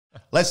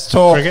Let's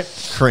talk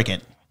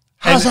cricket.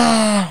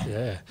 Huzzah!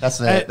 Yeah.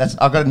 That's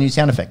I've got a new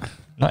sound effect.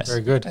 Nice.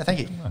 Very good. Yeah, thank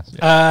you. Nice.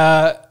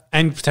 Yeah.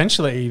 And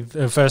potentially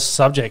the first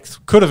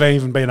subject could have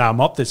even been our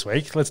mop this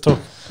week. Let's talk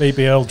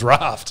BBL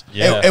draft.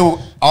 Yeah.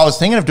 I was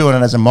thinking of doing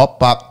it as a mop,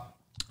 but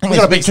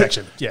It's a big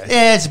section. Yeah,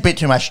 it's a bit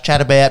too much to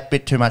chat about, a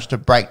bit too much to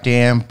break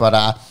down,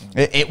 but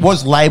it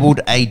was labelled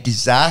a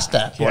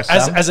disaster. Yeah.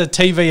 As a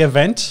TV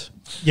event,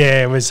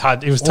 it was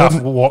hard. It was tough.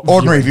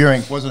 Ordinary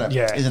viewing, wasn't it?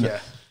 Yeah, Isn't yeah.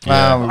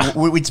 it?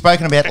 We'd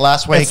spoken about it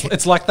last week.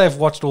 It's like they've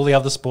watched all the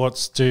other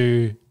sports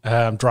do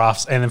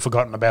drafts and then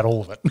forgotten about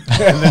all of it.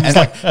 And then it's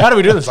like, how do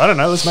we do this? I don't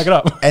know. Let's make it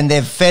up. And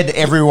they've fed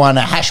everyone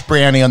a hash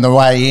brownie on the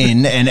way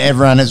in, and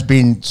everyone has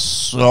been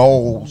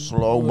so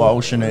slow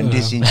motion and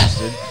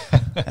disinterested.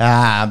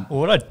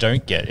 What I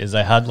don't get is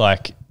they had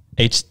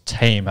each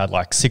team had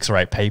 6 or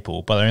 8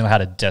 people, but they only had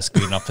a desk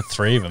big enough for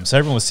 3 of them. So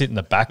everyone was sitting in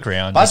the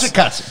background. Budget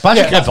cuts.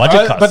 Budget cuts.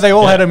 But they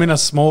all had them in a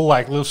small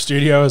little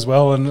studio as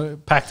well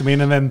and packed them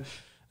in, and then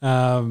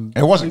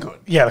it wasn't good.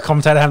 Yeah, the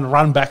commentator having to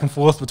run back and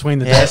forth between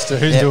the desks to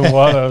who's doing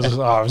what. It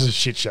was a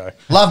shit show.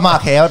 Love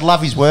Mark Howard.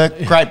 Love his work.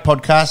 Great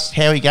podcast.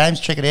 Howie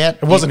Games. Check it out.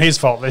 It wasn't his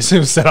fault. It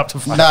was set up to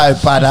fail. No,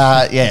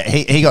 but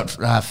he got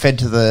fed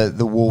to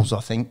the wolves,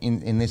 I think,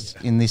 in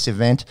this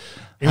event.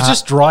 It was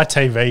just dry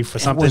TV for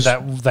something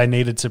that they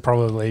needed to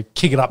probably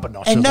kick it up a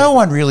notch. And no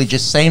one really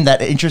just seemed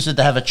that interested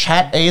to have a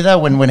chat either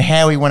when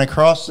Howie went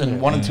across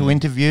and wanted to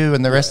interview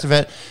and the rest of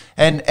it.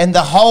 And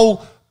the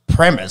whole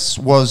premise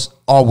was,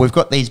 we've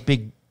got these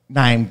big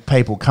name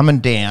people coming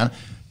down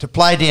to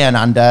play down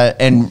under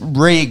and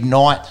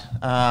reignite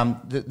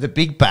the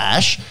big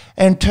bash,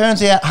 and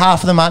turns out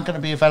half of them aren't going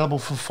to be available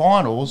for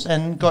finals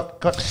and got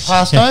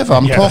passed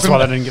over. That's why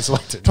they didn't get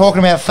selected. Talking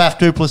about Faf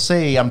du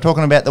Plessis. I'm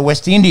talking about the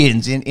West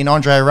Indians in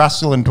Andre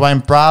Russell and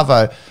Dwayne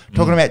Bravo.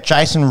 Talking about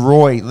Jason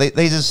Roy.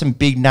 These are some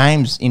big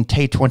names in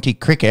T20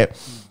 cricket,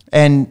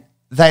 and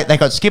they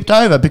got skipped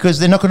over because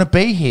they're not going to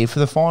be here for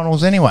the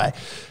finals anyway.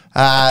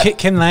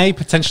 Can they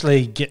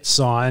potentially get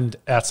signed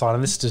outside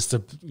of this just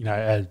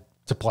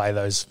to play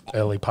those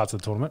early parts of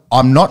the tournament?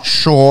 I'm not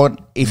sure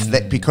if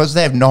that, because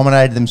they've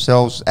nominated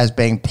themselves as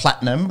being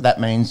platinum,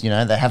 that means,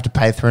 they have to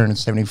pay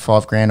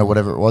 375 grand or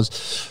whatever it was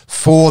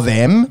for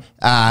them.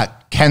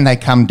 Can they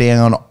come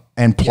down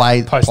and play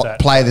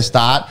the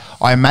start?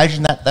 I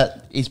imagine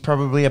that is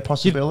probably a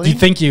possibility. Do you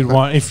think you'd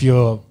want, if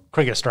you're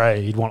Cricket Australia,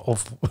 you'd want all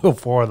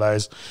 4 of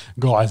those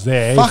guys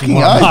there. Fucking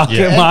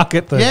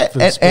market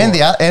the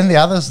and the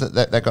others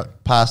that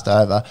got passed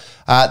over.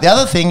 The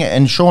other thing,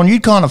 and Sean, you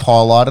kind of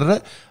highlighted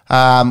it,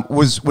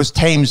 was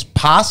teams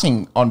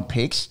passing on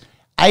picks.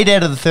 8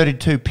 out of the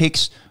 32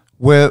 picks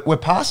were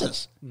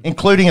passes,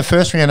 including a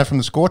first rounder from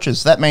the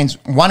Scorchers. That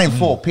means 1 in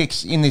 4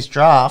 picks in this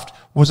draft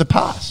was a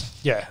pass.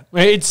 Yeah,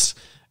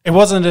 it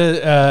wasn't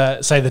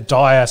say the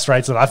dire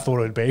straits that I thought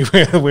it would be,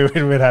 where we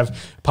would have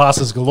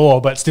passes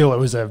galore, but still it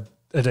was a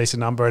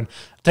decent number. And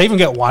to even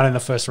get 1 in the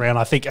first round,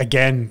 I think,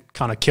 again,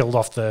 kind of killed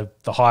off the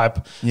hype,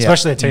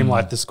 especially a team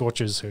like the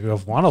Scorchers who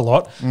have won a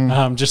lot,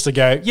 just to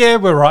go, yeah,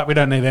 we're right, we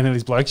don't need any of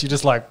these blokes. You're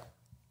just like,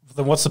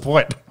 then what's the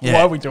point? Yeah.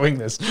 Why are we doing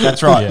this?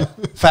 That's right.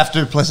 Faf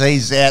du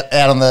Plessis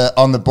out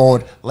on the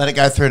board. Let it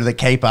go through to the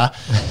keeper.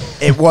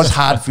 It was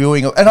hard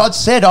viewing. And I'd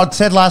said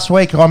last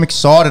week, I'm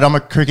excited. I'm a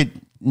cricket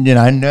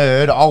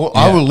nerd.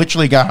 I will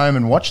literally go home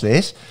and watch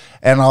this.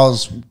 And I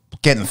was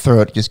getting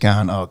through it, just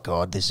going, oh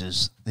God, this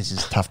is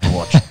tough to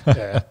watch.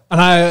 Yeah,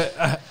 and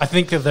I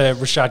think that the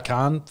Rashad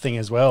Khan thing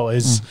as well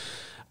is,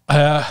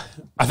 I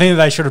think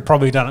they should have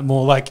probably done it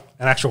more like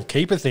an actual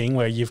keeper thing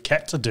where you've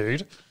kept a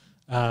dude,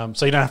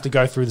 so you don't have to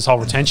go through this whole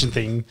retention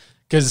thing.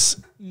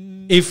 Because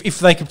if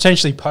they could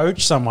potentially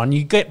poach someone,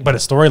 you get better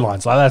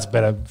storylines. Like that's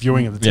better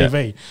viewing of the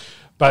TV. Yeah.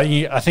 But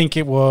I think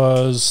it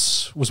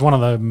was one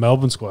of the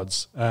Melbourne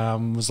squads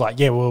was like,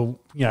 yeah,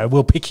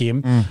 we'll pick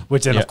him,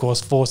 which then of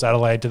course forced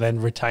Adelaide to then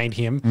retain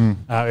him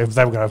if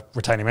they were going to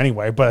retain him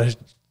anyway. But it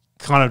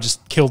kind of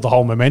just killed the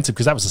whole momentum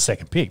because that was the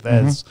second pick.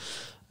 There's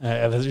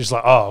just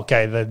like, oh,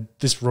 okay,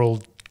 this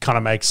rule kind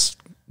of makes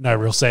no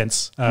real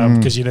sense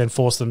because you then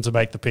force them to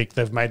make the pick.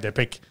 They've made their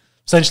pick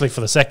essentially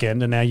for the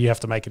second, and now you have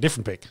to make a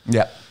different pick.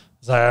 Yeah.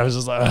 So I was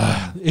just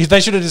like,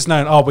 they should have just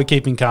known, we're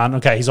keeping Khan.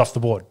 Okay, he's off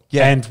the board.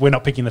 Yeah. And we're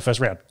not picking the first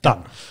round.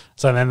 Done.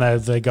 So then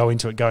they go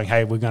into it going,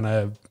 hey, we're going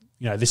to,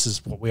 this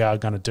is what we are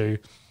going to do.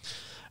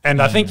 And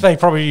I think they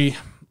probably,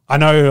 I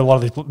know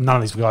none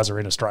of these guys are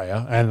in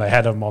Australia, and they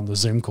had them on the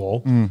Zoom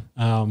call.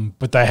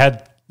 But they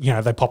had,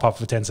 they pop up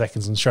for 10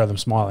 seconds and show them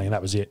smiling, and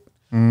that was it.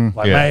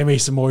 Maybe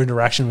some more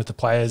interaction with the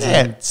players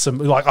and some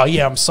like, oh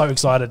yeah, I'm so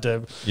excited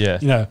to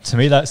To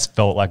me that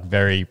felt like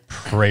very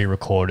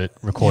pre-recorded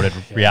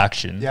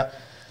reaction.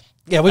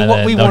 We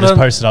want to just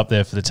post it up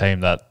there for the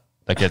team that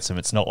gets them.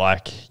 It's not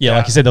like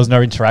like you said, there was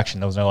no interaction.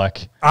 There was no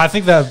like. I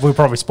think that we're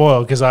probably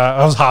spoiled because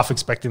I was half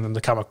expecting them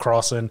to come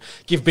across and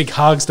give big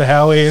hugs to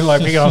Howie,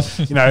 like big old,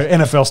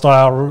 NFL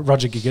style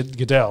Roger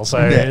Goodell. So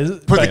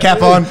put the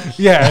cap on.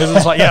 Yeah, it's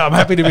just like I'm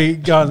happy to be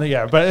going.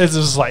 Yeah, but it's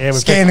just like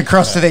scan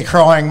across to their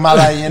crying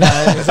mother.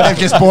 They've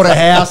just bought a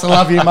house. I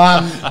love you,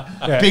 mum.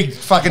 big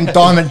fucking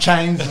diamond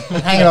chains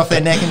hanging off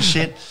their neck and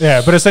shit.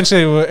 Yeah, but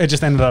essentially it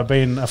just ended up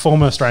being a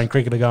former Australian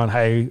cricketer going,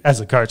 hey, as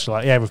a coach,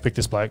 like, yeah, we've picked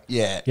this bloke.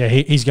 Yeah. Yeah,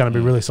 he's going to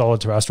be really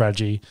solid to our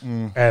strategy.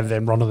 And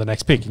then run to the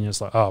next pick. And you're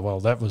just like, oh, well,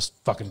 that was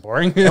fucking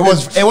boring. It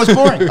was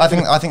boring. I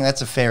think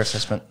that's a fair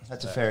assessment.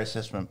 That's a fair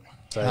assessment.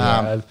 So,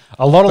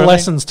 a lot of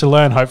lessons to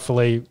learn,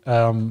 hopefully.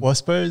 Well, I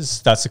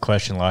suppose that's the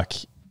question. Like,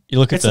 you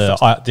look at the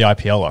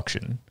IPL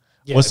auction.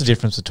 Yeah. What's the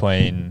difference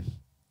between?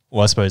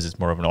 Well, I suppose it's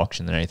more of an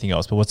auction than anything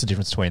else. But what's the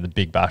difference between the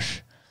Big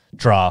Bash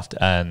draft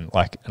and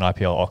like an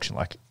IPL auction?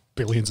 Like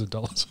billions of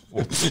dollars.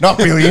 Not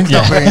billions,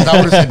 not billions.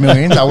 I would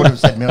have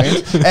said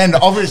millions. And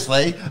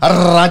obviously,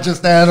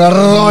 Rajasthan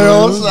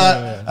Royals,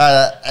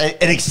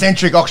 an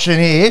eccentric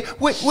auctioneer,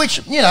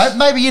 which, you know,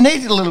 maybe you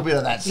needed a little bit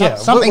of that.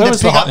 Something to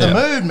pick up the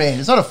mood, man.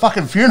 It's not a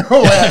fucking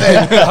funeral out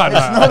there.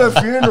 It's not a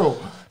funeral.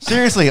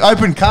 Seriously,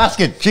 open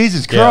casket.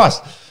 Jesus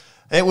Christ.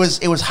 It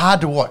was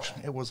hard to watch.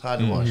 It was hard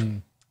to watch.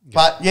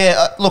 But,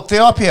 look, the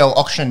IPL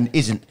auction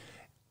isn't,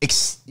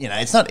 it's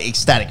not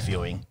ecstatic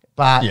viewing.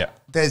 But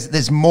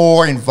there's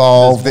more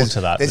involved.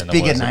 There's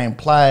bigger name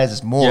players.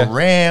 There's more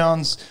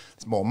rounds.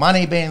 There's more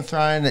money being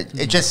thrown.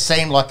 It just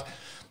seemed like,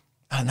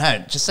 I don't know,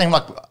 it just seemed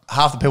like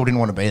half the people didn't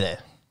want to be there.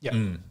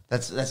 Yeah,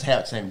 that's how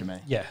it seemed to me.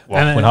 Yeah,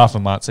 well, when half of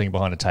them aren't sitting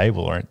behind a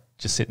table or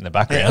just sit in the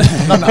background,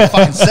 not in a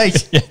fucking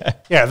seat.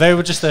 Yeah, they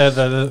were just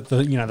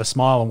the you know, the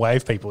smile and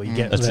wave people you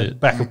get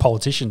back of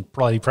politician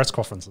bloody press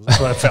conferences. That's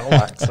what it felt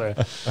like. So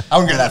I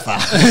wouldn't go that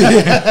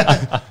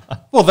far.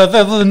 Well, they're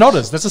the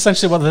nodders. That's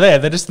essentially what they're there.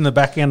 They're just in the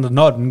back end to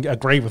nod and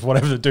agree with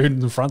whatever the dude in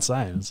the front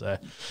saying. So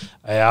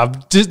I'm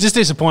just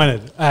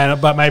disappointed.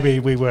 But maybe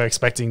we were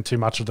expecting too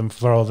much of them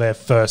for their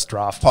first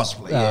draft.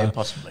 Possibly,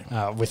 possibly.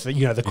 With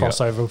the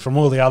crossover from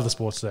all the other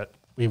sports that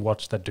we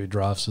watch that do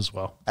drafts as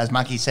well. As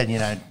Monkey said,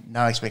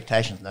 no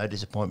expectations, no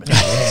disappointment.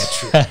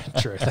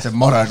 True. That's a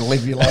motto to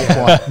live your life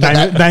by.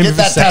 Name Get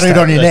that tattooed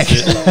on your neck.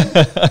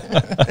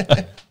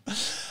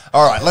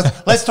 All right,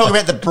 let's talk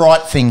about the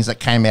bright things that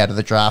came out of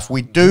the draft.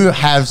 We do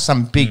have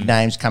some big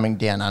names coming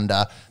down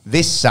under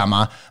this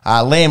summer.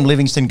 Liam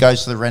Livingstone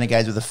goes to the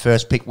Renegades with the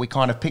first pick. We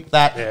kind of picked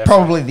that.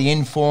 Probably the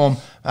in-form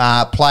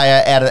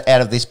player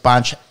out of this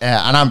bunch.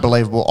 An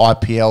unbelievable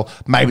IPL,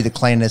 maybe the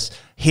cleanest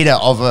hitter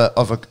of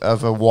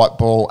a white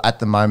ball at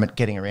the moment,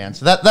 getting around.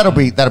 So that'll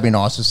be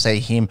nice to see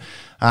him.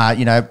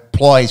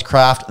 Ply his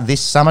craft this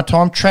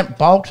summertime. Trent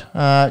Bolt,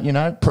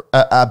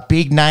 a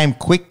big name,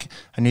 quick,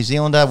 a New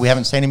Zealander. We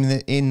haven't seen him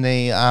in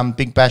the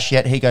Big Bash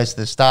yet. He goes to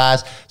the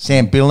Stars.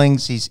 Sam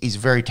Billings, he's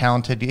very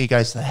talented. He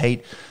goes to the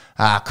Heat.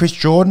 Chris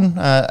Jordan,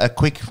 a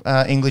quick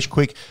English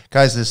quick,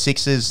 goes to the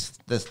Sixers.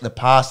 The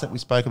pass that we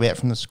spoke about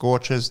from the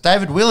Scorchers.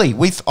 David Willey,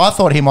 I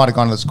thought he might have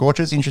gone to the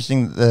Scorchers.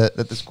 Interesting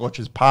that the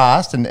Scorchers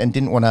passed and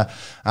didn't want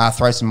to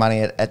throw some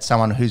money at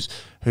someone who's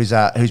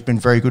been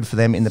very good for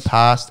them in the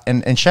past.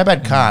 And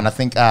Shabad Khan, I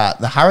think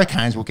the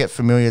Hurricanes will get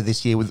familiar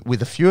this year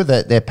with a few of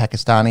their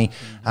Pakistani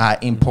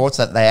imports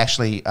that they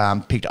actually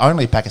picked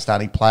only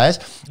Pakistani players.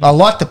 I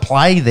like the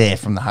play there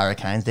from the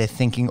Hurricanes. They're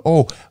thinking,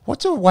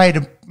 what's a way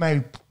to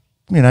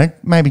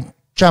maybe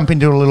jump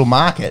into a little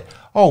market?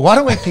 Why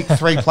don't we pick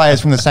 3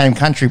 players from the same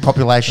country,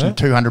 population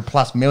 200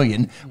 plus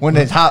million, when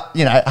there's half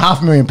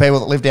a million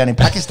people that live down in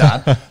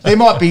Pakistan? There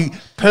might be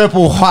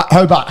purple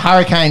Hobart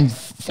Hurricane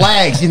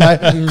flags,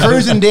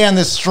 cruising down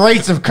the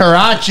streets of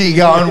Karachi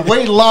going,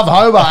 we love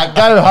Hobart,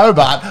 go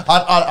Hobart.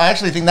 I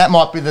actually think that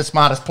might be the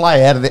smartest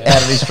play out of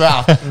this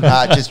draft,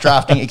 just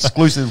drafting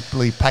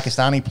exclusively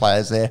Pakistani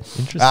players there.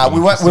 We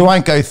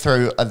won't go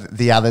through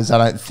the others, I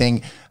don't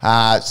think.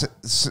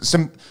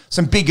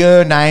 Some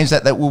bigger names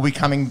that will be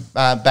coming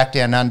back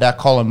down under.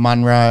 Colin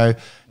Munro,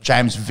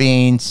 James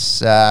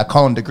Vince,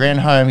 Colin de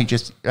Granholm, he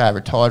just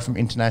retired from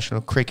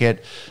international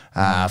cricket.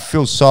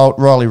 Phil Salt,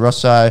 Riley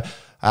Rosso,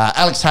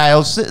 Alex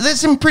Hales.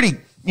 There's some pretty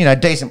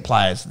decent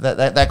players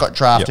that got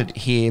drafted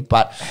here,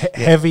 but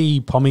heavy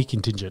Pommy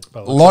contingent.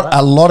 A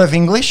lot of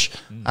English,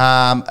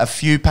 a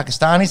few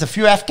Pakistanis, a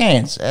few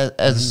Afghans.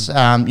 As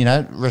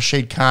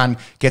Rashid Khan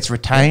gets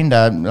retained,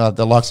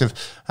 the likes of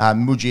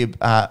Mujib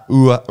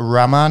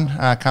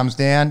Rahman comes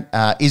down.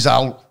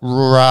 Izal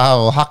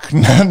Haq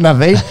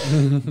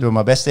Naveed, doing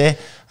my best there,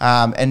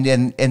 and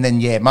then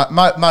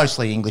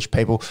mostly English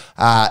people.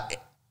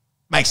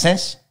 Makes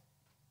sense.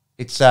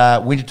 It's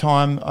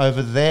wintertime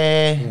over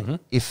there.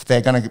 If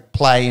they're going to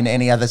play in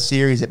any other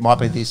series, it might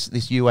be this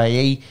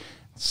UAE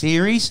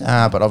series,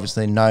 but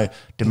obviously no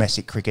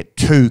domestic cricket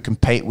to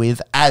compete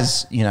with,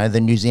 as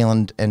the New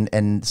Zealand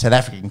and South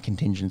African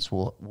contingents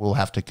will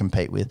have to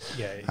compete with.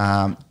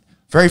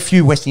 Very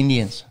few West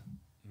Indians.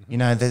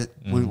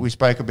 We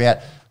spoke about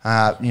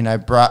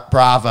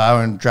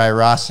Bravo and Dre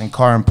Russ and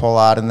Corin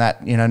Pollard and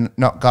that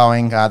not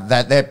going.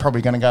 That they're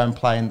probably going to go and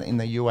play in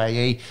the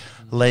UAE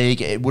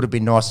league. It would have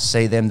been nice to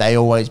see them. They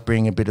always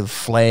bring a bit of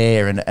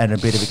flair and a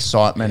bit of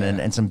excitement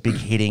and some big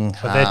hitting.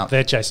 But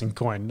they're chasing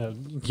coin.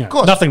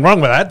 Nothing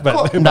wrong with that,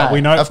 but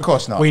we know, of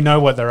course not. We know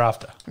what they're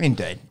after.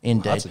 Indeed.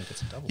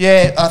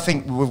 Yeah, I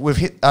think we've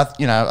hit.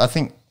 I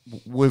think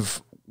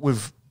we've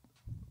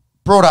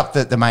brought up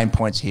the main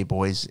points here,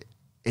 boys.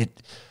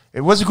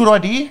 it was a good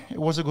idea. It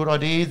was a good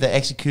idea. The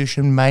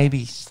execution may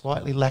be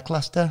slightly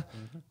lackluster.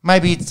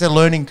 Maybe it's a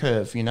learning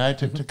curve, you know,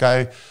 to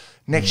go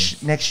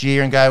next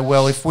year and go,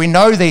 well, if we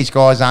know these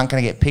guys aren't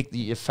going to get picked,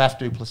 the Faf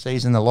du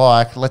Plessis and the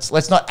like,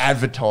 let's not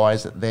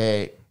advertise that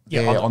they're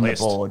on the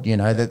board, you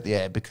know,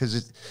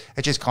 because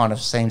it just kind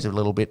of seems a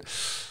little bit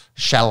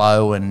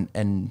shallow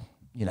and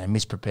you know,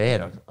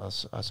 misprepared,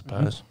 I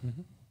suppose.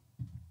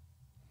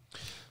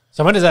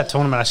 So when does that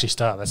tournament actually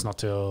start? That's not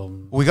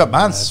till... We got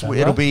months.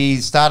 It'll be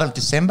start of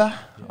December,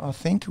 I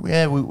think.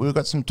 Yeah, we've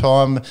got some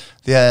time.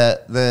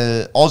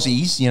 The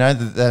Aussies, you know,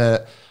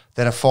 that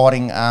are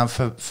fighting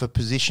for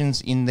positions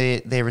in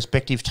their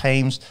respective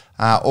teams.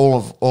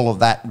 All of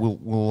that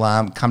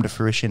will come to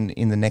fruition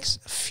in the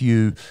next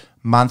few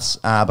months,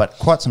 but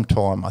quite some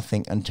time, I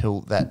think,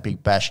 until that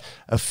big bash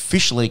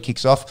officially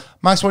kicks off.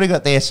 Marks, what do you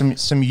got there? Some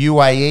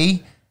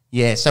UAE.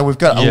 Yeah, so we've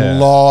got a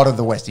lot of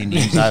the West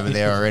Indians over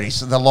there already.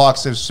 So the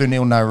likes of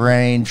Sunil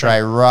Narine,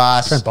 Trey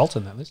Russ. Trent Bolt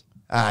on that list.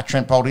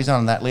 Trent Bolt is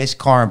on that list.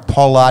 Kyron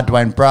Pollard,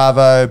 Dwayne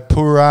Bravo,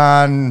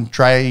 Puran,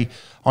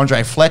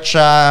 Andre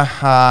Fletcher,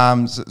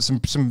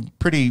 some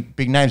pretty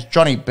big names.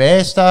 Johnny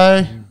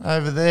Bairstow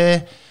over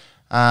there.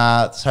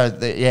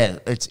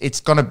 It's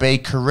going to be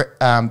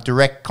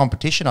direct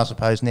competition, I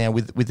suppose, now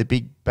with the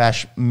big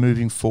bash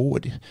moving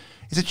forward.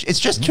 It's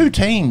just two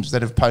teams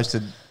that have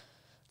posted.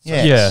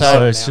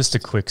 So it's just a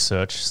quick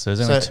search. So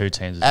there's only two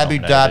teams. Abu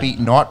Dhabi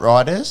Night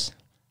Riders.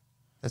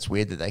 That's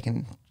weird that they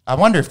can. I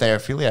wonder if they're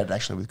affiliated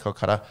actually with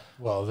Kolkata.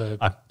 Well,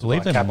 I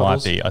believe they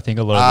might be. I think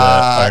a lot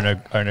of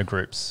the owner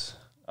groups.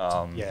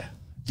 I'm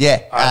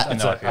glad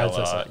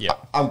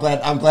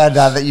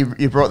that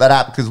you brought that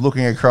up, because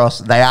looking across,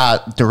 they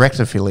are direct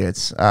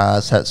affiliates.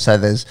 So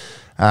there's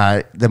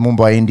the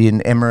Mumbai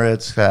Indian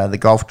Emirates, the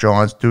Gulf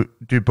Giants,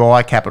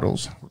 Dubai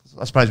Capitals.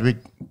 I suppose we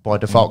by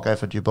default go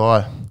for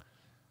Dubai.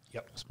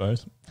 Yep, I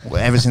suppose.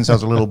 Well, ever since I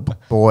was a little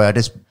boy, I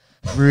just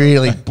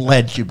really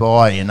bled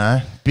Dubai, you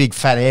know. Big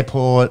fat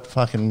airport,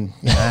 fucking,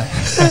 you know.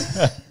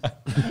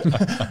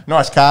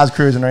 Nice cars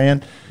cruising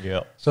around.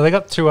 Yeah. So they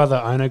got two other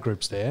owner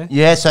groups there.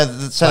 Yeah, so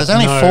there's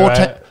only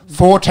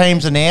four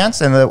teams announced,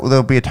 and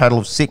there'll be a total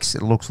of 6,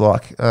 it looks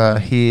like,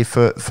 here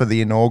for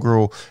the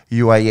inaugural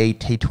UAE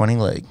T20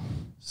 League.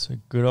 So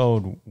good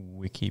old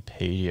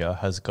Wikipedia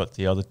has got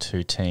the other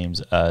two teams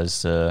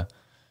as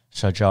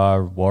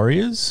Sharjah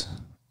Warriors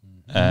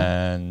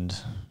and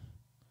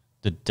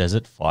the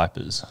Desert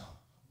Vipers.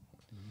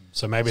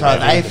 So maybe are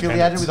they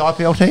affiliated with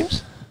IPL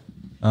teams?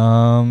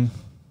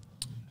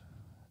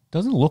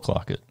 Doesn't look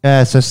like it.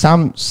 Yeah, so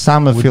some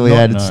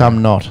affiliated,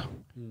 some not.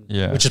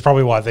 Yeah, which is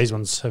probably why these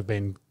ones have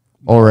been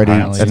already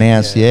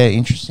announced. Yeah,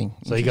 interesting.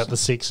 So you got the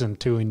 6 and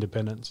 2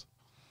 independents.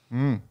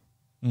 Go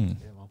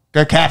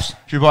Caps,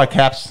 Dubai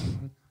Caps.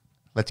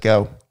 Let's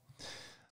go.